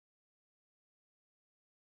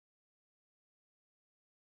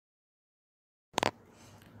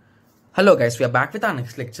Hello guys, we are back with our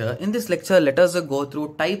next lecture. In this lecture, let us go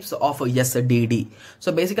through types of SDD.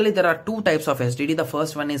 So basically there are two types of SDD. The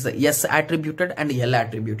first one is S attributed and L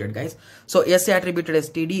attributed, guys. So S attributed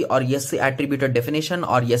SDD or S attributed definition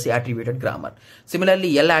or S attributed grammar.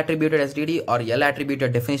 Similarly, L attributed SDD or L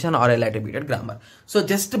attributed definition or L attributed grammar. So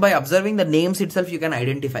just by observing the names itself, you can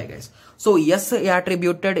identify, guys. So S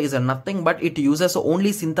attributed is nothing but it uses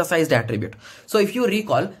only synthesized attribute. So if you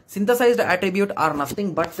recall, synthesized attribute are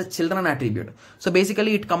nothing but the children attribute. So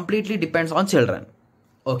basically it completely depends on children.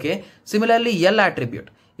 Okay. Similarly, L attribute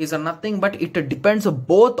is nothing but it depends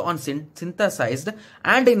both on synthesized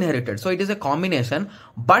and inherited. So it is a combination,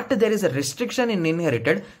 but there is a restriction in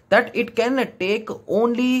inherited that it can take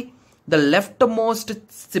only the leftmost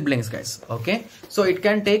siblings, guys. Okay. So it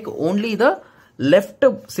can take only the left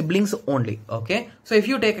siblings only. Okay. So if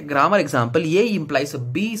you take a grammar example, A implies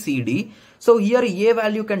B, C, D. So here A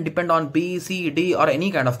value can depend on B, C, D or any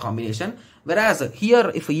kind of combination. Whereas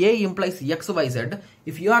here if A implies X, Y, Z,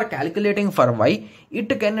 if you are calculating for Y,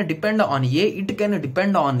 it can depend on A, it can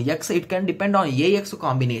depend on X, it can depend on AX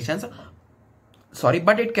combinations. Sorry,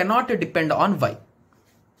 but it cannot depend on Y.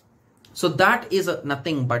 So that is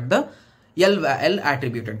nothing but the L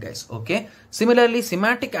attributed, guys. Okay. Similarly,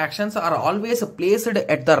 semantic actions are always placed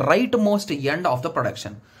at the rightmost end of the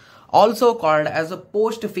production, also called as a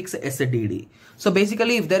postfix SDD. So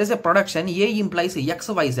basically, if there is a production, A implies X,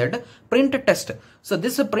 Y, Z, print test. So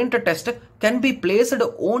this print test can be placed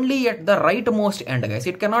only at the rightmost end, guys.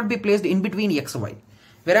 It cannot be placed in between X, Y.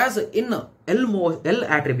 Whereas in L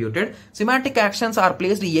attributed, semantic actions are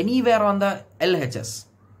placed anywhere on the LHS.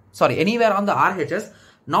 Sorry, anywhere on the RHS,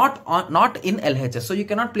 not in LHS. So you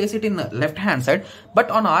cannot place it in the left hand side, but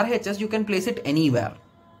on RHS you can place it anywhere.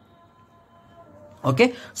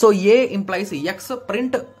 Okay, so A implies X,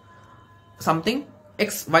 print something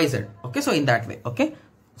X, Y, Z. Okay, so in that way. Okay,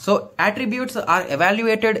 so attributes are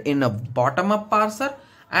evaluated in a bottom-up parser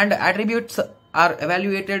and attributes are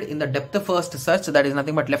evaluated in the depth first search, that is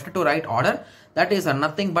nothing but left to right order, that is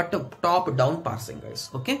nothing but top down parsing, guys.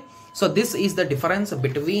 Okay, so this is the difference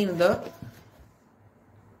between the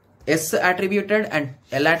S attributed and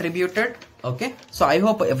L attributed. Okay, so I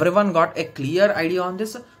hope everyone got a clear idea on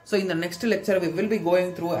this. So in the next lecture, we will be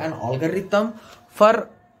going through an algorithm for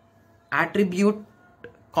attribute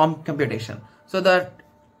computation. So the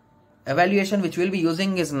evaluation which we'll be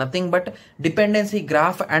using is nothing but dependency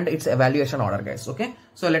graph and its evaluation order, guys. Okay,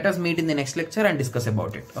 so let us meet in the next lecture and discuss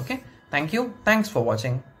about it. Okay, thank you. Thanks for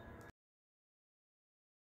watching.